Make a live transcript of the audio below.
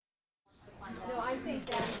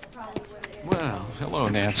Well, hello,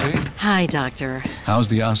 Nancy. Hi, Doctor. How's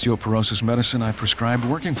the osteoporosis medicine I prescribed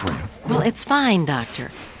working for you? Well, it's fine,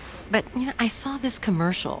 Doctor. But, I saw this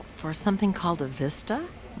commercial for something called Avista,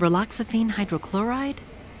 raloxifene hydrochloride.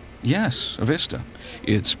 Yes, Avista.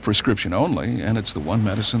 It's prescription only, and it's the one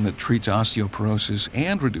medicine that treats osteoporosis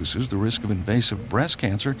and reduces the risk of invasive breast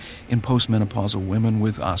cancer in postmenopausal women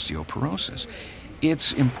with osteoporosis.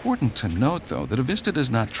 It's important to note, though, that Avista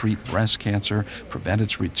does not treat breast cancer, prevent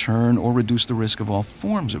its return, or reduce the risk of all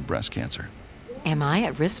forms of breast cancer. Am I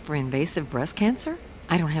at risk for invasive breast cancer?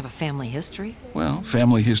 I don't have a family history. Well,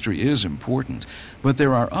 family history is important, but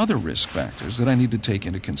there are other risk factors that I need to take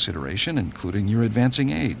into consideration, including your advancing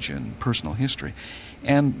age and personal history.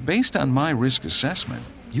 And based on my risk assessment,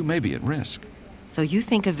 you may be at risk. So you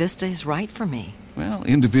think Avista is right for me? Well,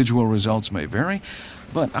 individual results may vary,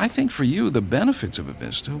 but I think for you, the benefits of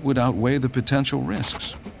Avista would outweigh the potential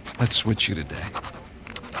risks. Let's switch you today.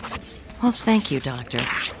 Well, thank you, Doctor.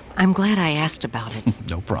 I'm glad I asked about it.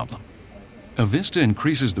 No problem. Avista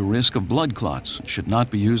increases the risk of blood clots and should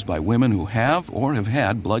not be used by women who have or have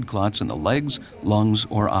had blood clots in the legs, lungs,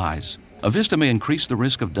 or eyes. Avista may increase the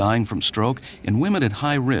risk of dying from stroke in women at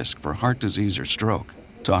high risk for heart disease or stroke.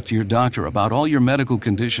 Talk to your doctor about all your medical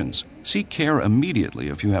conditions. Seek care immediately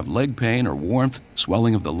if you have leg pain or warmth,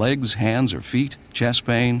 swelling of the legs, hands, or feet, chest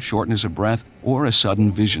pain, shortness of breath, or a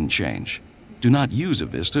sudden vision change. Do not use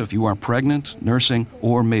Avista if you are pregnant, nursing,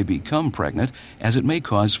 or may become pregnant, as it may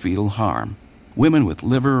cause fetal harm. Women with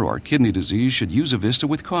liver or kidney disease should use Avista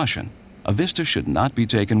with caution. Avista should not be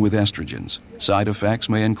taken with estrogens. Side effects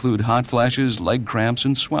may include hot flashes, leg cramps,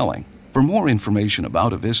 and swelling. For more information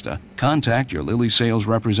about Avista, contact your Lilly sales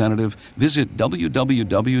representative, visit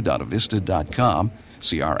www.avista.com,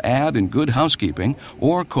 see our ad in Good Housekeeping,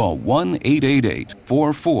 or call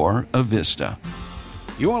 1-888-44-AVISTA.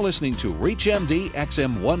 You're listening to ReachMD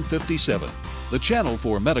XM 157, the channel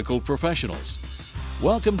for medical professionals.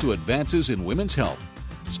 Welcome to Advances in Women's Health,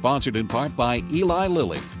 sponsored in part by Eli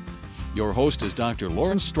Lilly. Your host is Dr.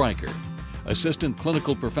 Lawrence Streicher, Assistant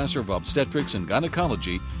Clinical Professor of Obstetrics and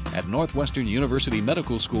Gynecology at Northwestern University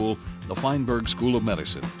Medical School, the Feinberg School of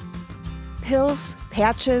Medicine. Pills,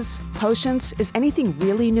 patches, potions, is anything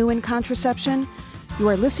really new in contraception? You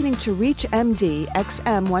are listening to ReachMD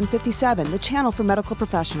XM 157, the channel for medical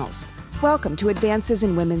professionals. Welcome to Advances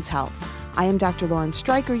in Women's Health. I am Dr. Lauren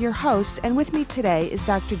Streicher, your host, and with me today is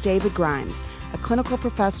Dr. David Grimes, a clinical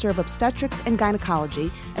professor of obstetrics and gynecology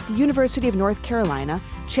at the University of North Carolina,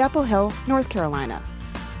 Chapel Hill, North Carolina.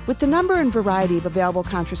 With the number and variety of available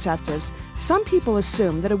contraceptives, some people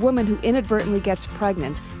assume that a woman who inadvertently gets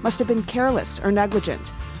pregnant must have been careless or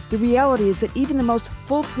negligent. The reality is that even the most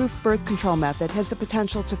foolproof birth control method has the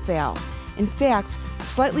potential to fail. In fact,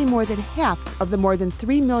 slightly more than half of the more than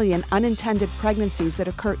 3 million unintended pregnancies that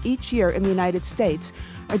occur each year in the United States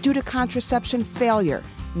are due to contraception failure,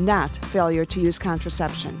 not failure to use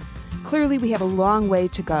contraception. Clearly, we have a long way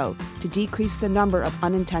to go to decrease the number of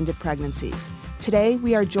unintended pregnancies. Today,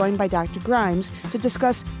 we are joined by Dr. Grimes to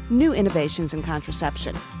discuss new innovations in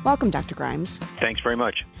contraception. Welcome, Dr. Grimes. Thanks very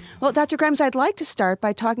much. Well, Dr. Grimes, I'd like to start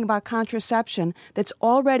by talking about contraception that's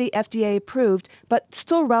already FDA approved, but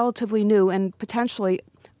still relatively new and potentially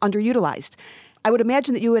underutilized. I would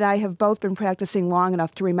imagine that you and I have both been practicing long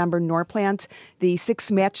enough to remember Norplant, the 6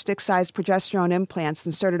 matchstick-sized progesterone implants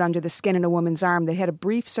inserted under the skin in a woman's arm that had a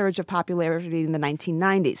brief surge of popularity in the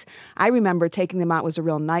 1990s. I remember taking them out was a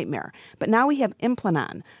real nightmare. But now we have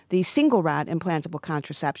Implanon, the single-rod implantable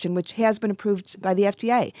contraception, which has been approved by the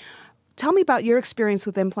FDA. Tell me about your experience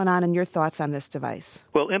with Implanon and your thoughts on this device.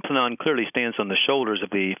 Well, Implanon clearly stands on the shoulders of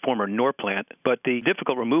the former Norplant, but the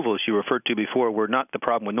difficult removals you referred to before were not the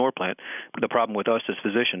problem with Norplant, but the problem with us as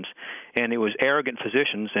physicians. And it was arrogant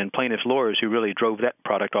physicians and plaintiffs' lawyers who really drove that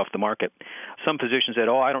product off the market. Some physicians said,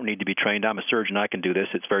 I don't need to be trained. I'm a surgeon. I can do this.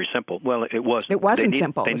 It's very simple. Well, it wasn't. It wasn't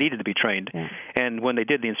simple. They needed to be trained. Yeah. And when they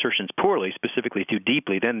did the insertions poorly, specifically too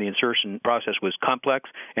deeply, then the insertion process was complex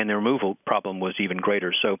and the removal problem was even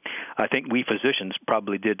greater. So I think we physicians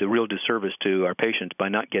probably did a real disservice to our patients by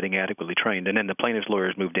not getting adequately trained. And then the plaintiff's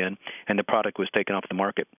lawyers moved in, and the product was taken off the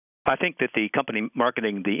market. I think that the company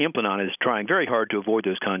marketing the Implanon is trying very hard to avoid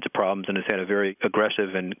those kinds of problems and has had a very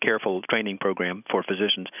aggressive and careful training program for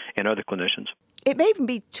physicians and other clinicians. It may even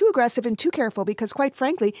be too aggressive and too careful because, quite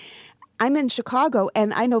frankly, I'm in Chicago,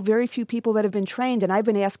 and I know very few people that have been trained, and I've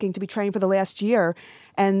been asking to be trained for the last year.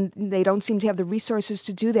 and they don't seem to have the resources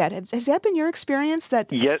to do that. Has that been your experience,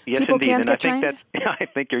 that yes, people indeed. can't And get trained? I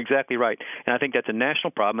think you're exactly right. And I think that's a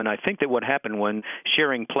national problem. And I think that what happened when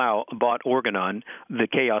Schering-Plough bought Organon, the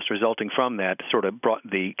chaos resulting from that sort of brought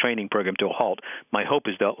the training program to a halt. My hope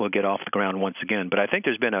is that we'll get off the ground once again. But I think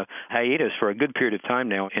there's been a hiatus for a good period of time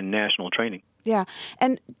now in national training. Yeah.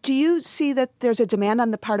 And do you see that there's a demand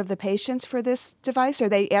on the part of the patients for this device? Are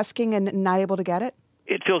they asking and not able to get it?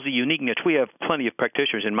 It fills a unique niche. We have plenty of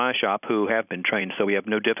practitioners in my shop who have been trained, so we have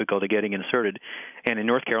no difficulty getting inserted. And in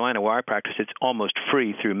North Carolina, where I practice, it's almost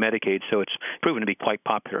free through Medicaid, so it's proven to be quite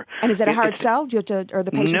popular. And is it a hard sell? Do you have to, or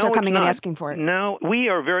the patients are coming in asking for it? No, we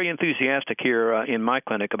are very enthusiastic here in my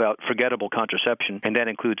clinic about forgettable contraception, and that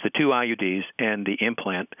includes the 2 IUDs and the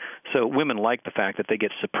implant. So women like the fact that they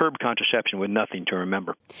get superb contraception with nothing to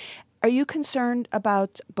remember. Are you concerned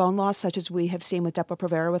about bone loss, such as we have seen with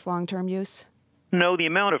Depo-Provera with long-term use? No, the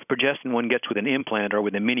amount of progestin one gets with an implant or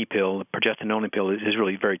with a mini pill, the progestin-only pill, is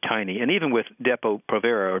really very tiny. And even with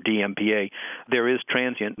Depo-Provera or DMPA, there is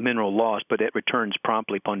transient mineral loss, but it returns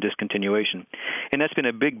promptly upon discontinuation. And that's been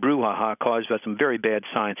a big brouhaha caused by some very bad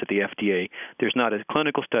science at the FDA. There's not a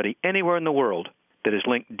clinical study anywhere in the world that has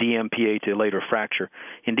linked DMPA to later fracture.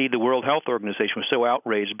 Indeed, the World Health Organization was so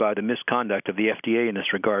outraged by the misconduct of the FDA in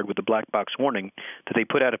this regard with the black box warning that they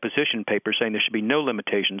put out a position paper saying there should be no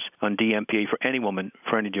limitations on DMPA for any woman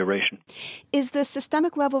for any duration. Is the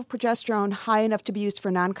systemic level of progesterone high enough to be used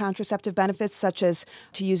for non-contraceptive benefits, such as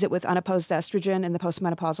to use it with unopposed estrogen in the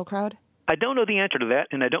postmenopausal crowd? I don't know the answer to that,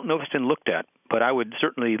 and I don't know if it's been looked at, but I would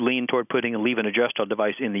certainly lean toward putting a leave-in-adjustable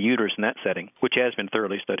device in the uterus in that setting, which has been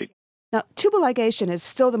thoroughly studied. Now, tubal ligation is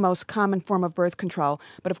still the most common form of birth control,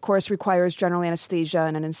 but of course requires general anesthesia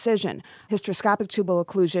and an incision. Hysteroscopic tubal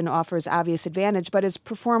occlusion offers obvious advantage, but is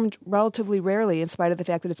performed relatively rarely in spite of the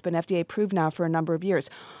fact that it's been FDA approved now for a number of years.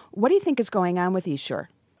 What do you think is going on with Essure?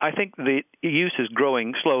 I think the use is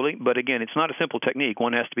growing slowly, but again, it's not a simple technique.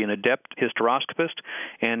 One has to be an adept hysteroscopist,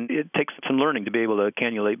 and it takes some learning to be able to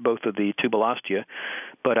cannulate both of the tubal ostia,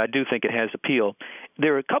 but I do think it has appeal.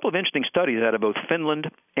 There are a couple of interesting studies out of both Finland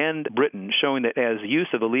and Britain showing that as the use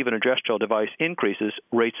of a leave-in-adjustable device increases,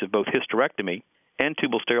 rates of both hysterectomy and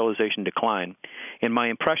tubal sterilization decline. And my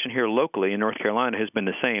impression here locally in North Carolina has been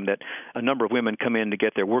the same, that a number of women come in to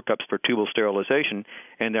get their workups for tubal sterilization,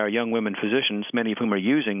 and our young women physicians, many of whom are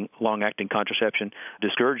using long-acting contraception,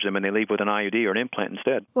 discourage them and they leave with an IUD or an implant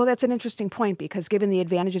instead. Well, that's an interesting point, because given the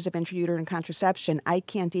advantages of intrauterine contraception, I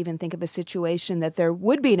can't even think of a situation that there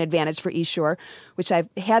would be an advantage for Essure, which I've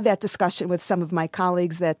had that discussion with some of my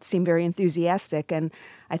colleagues that seem very enthusiastic, and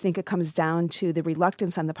I think it comes down to the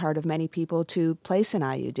reluctance on the part of many people to place an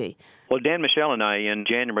IUD. Well, Dan Michel and I, in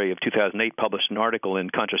January of 2008, published an article in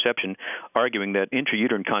Contraception arguing that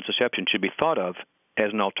intrauterine contraception should be thought of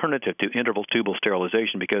as an alternative to interval tubal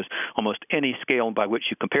sterilization, because almost any scale by which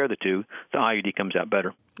you compare the two, the IUD comes out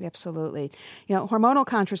better. Absolutely. You know, hormonal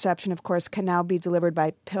contraception, of course, can now be delivered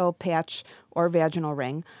by pill, patch, or vaginal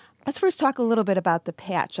ring. Let's first talk a little bit about the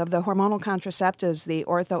patch. Of the hormonal contraceptives, the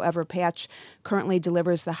Ortho-Ever patch currently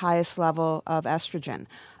delivers the highest level of estrogen.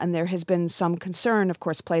 And there has been some concern, of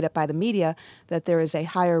course, played up by the media, that there is a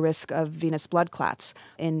higher risk of venous blood clots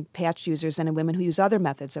in patch users than in women who use other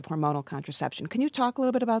methods of hormonal contraception. Can you talk a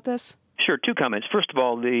little bit about this? Sure. 2 comments. First of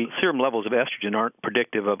all, the serum levels of estrogen aren't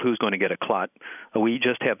predictive of who's going to get a clot. We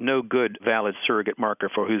just have no good, valid surrogate marker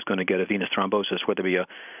for who's going to get a venous thrombosis, whether it be a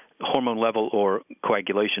hormone level or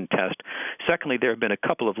coagulation test. Secondly, there have been a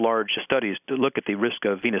couple of large studies to look at the risk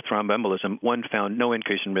of venous thromboembolism. One found no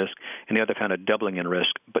increase in risk, and the other found a doubling in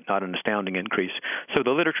risk, but not an astounding increase. So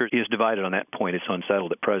the literature is divided on that point. It's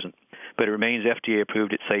unsettled at present. But it remains FDA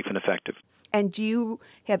approved. It's safe and effective. And do you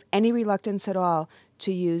have any reluctance at all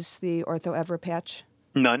to use the Ortho-Ever patch?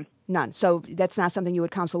 None. None. So that's not something you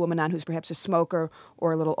would counsel a woman on who's perhaps a smoker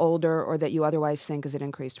or a little older, or that you otherwise think is at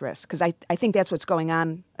increased risk? Because I think that's what's going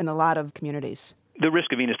on in a lot of communities. The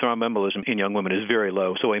risk of venous thromboembolism in young women is very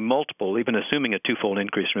low. So a multiple, even assuming a 2-fold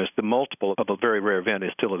increase in risk, the multiple of a very rare event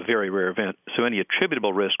is still a very rare event. So any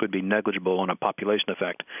attributable risk would be negligible on a population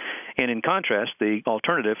effect. And in contrast, the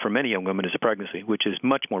alternative for many young women is a pregnancy, which is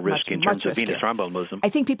much more risky in terms of venous thromboembolism. I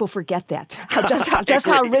think people forget that, just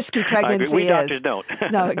how risky pregnancy is. We doctors don't.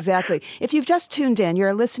 No, exactly. If you've just tuned in,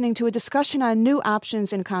 you're listening to a discussion on new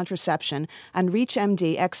options in contraception on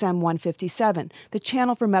ReachMD XM 157, the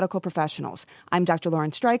channel for medical professionals. I'm Dr.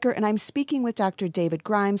 Lauren Streicher, and I'm speaking with Dr. David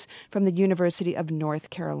Grimes from the University of North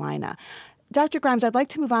Carolina. Dr. Grimes, I'd like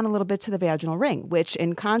to move on a little bit to the vaginal ring, which,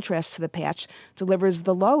 in contrast to the patch, delivers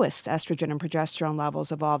the lowest estrogen and progesterone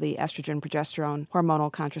levels of all the estrogen and progesterone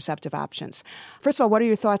hormonal contraceptive options. First of all, what are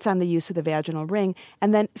your thoughts on the use of the vaginal ring?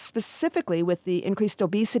 And then specifically with the increased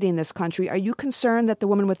obesity in this country, are you concerned that the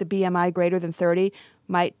woman with a BMI greater than 30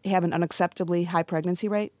 might have an unacceptably high pregnancy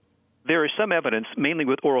rate? There is some evidence, mainly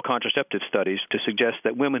with oral contraceptive studies, to suggest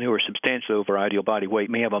that women who are substantially over ideal body weight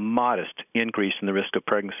may have a modest increase in the risk of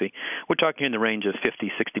pregnancy. We're talking in the range of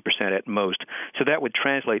 50-60% at most. So that would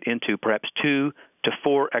translate into perhaps 2 to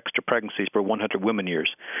 4 extra pregnancies per 100 women years.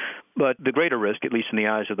 But the greater risk, at least in the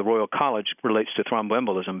eyes of the Royal College, relates to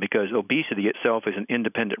thromboembolism because obesity itself is an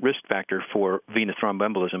independent risk factor for venous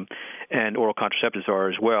thromboembolism, and oral contraceptives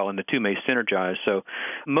are as well, and the two may synergize. So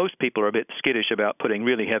most people are a bit skittish about putting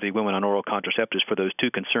really heavy women on oral contraceptives for those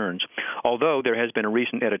two concerns, although there has been a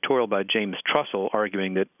recent editorial by James Trussell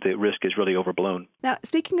arguing that the risk is really overblown. Now,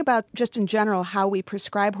 speaking about just in general how we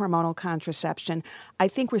prescribe hormonal contraception, I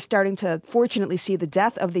think we're starting to fortunately see the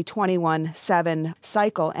death of the 21-7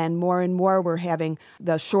 cycle, and more we're having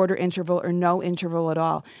the shorter interval or no interval at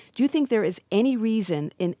all. Do you think there is any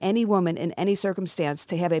reason in any woman in any circumstance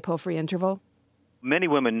to have a pill-free interval? Many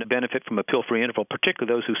women benefit from a pill-free interval,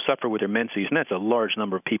 particularly those who suffer with their menses, and that's a large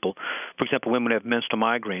number of people. For example, women who have menstrual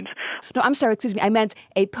migraines. No, I'm sorry, excuse me. I meant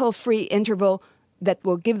a pill-free interval that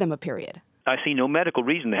will give them a period. I see no medical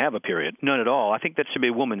reason to have a period, none at all. I think that should be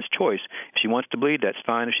a woman's choice. If she wants to bleed, that's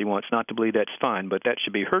fine. If she wants not to bleed, that's fine. But that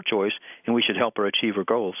should be her choice, and we should help her achieve her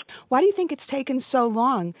goals. Why do you think it's taken so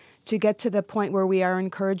long to get to the point where we are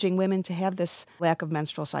encouraging women to have this lack of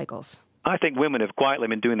menstrual cycles? I think women have quietly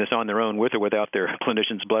been doing this on their own, with or without their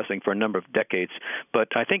clinician's blessing, for a number of decades.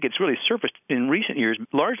 But I think it's really surfaced in recent years,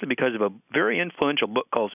 largely because of a very influential book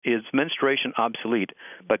called Is Menstruation Obsolete?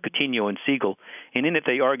 By Coutinho and Siegel. And in it,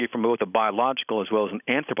 they argue from both a biological as well as an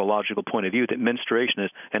anthropological point of view that menstruation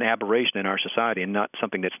is an aberration in our society and not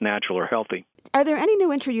something that's natural or healthy. Are there any new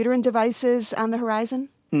intrauterine devices on the horizon?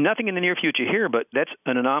 Nothing in the near future here, but that's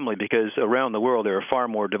an anomaly because around the world there are far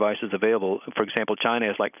more devices available. For example, China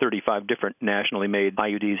has like 35 different nationally made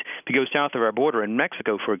IUDs. If you go south of our border in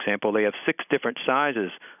Mexico, for example, they have 6 different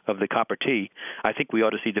sizes of the copper T. I think we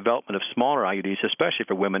ought to see development of smaller IUDs, especially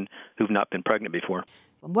for women who've not been pregnant before.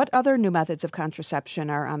 What other new methods of contraception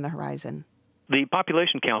are on the horizon? The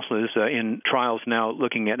Population Council is in trials now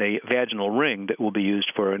looking at a vaginal ring that will be used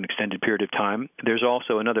for an extended period of time. There's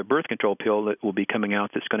also another birth control pill that will be coming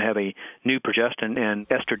out that's going to have a new progestin and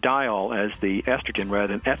estradiol as the estrogen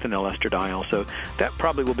rather than ethinyl estradiol. So that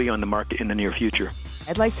probably will be on the market in the near future.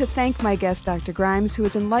 I'd like to thank my guest, Dr. Grimes, who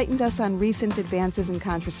has enlightened us on recent advances in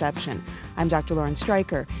contraception. I'm Dr. Lauren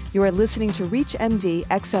Streicher. You are listening to ReachMD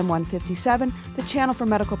XM 157, the channel for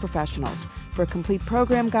medical professionals. For a complete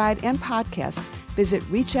program guide and podcasts, visit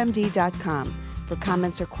ReachMD.com. For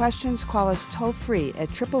comments or questions, call us toll-free at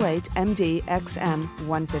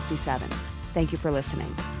 888-MD-XM-157. Thank you for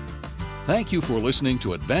listening. Thank you for listening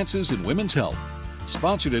to Advances in Women's Health,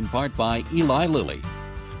 sponsored in part by Eli Lilly,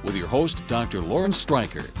 with your host, Dr. Lauren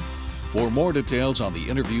Streicher. For more details on the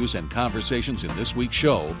interviews and conversations in this week's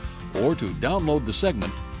show, or to download the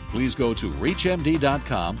segment, please go to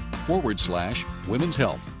ReachMD.com/women's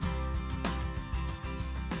health.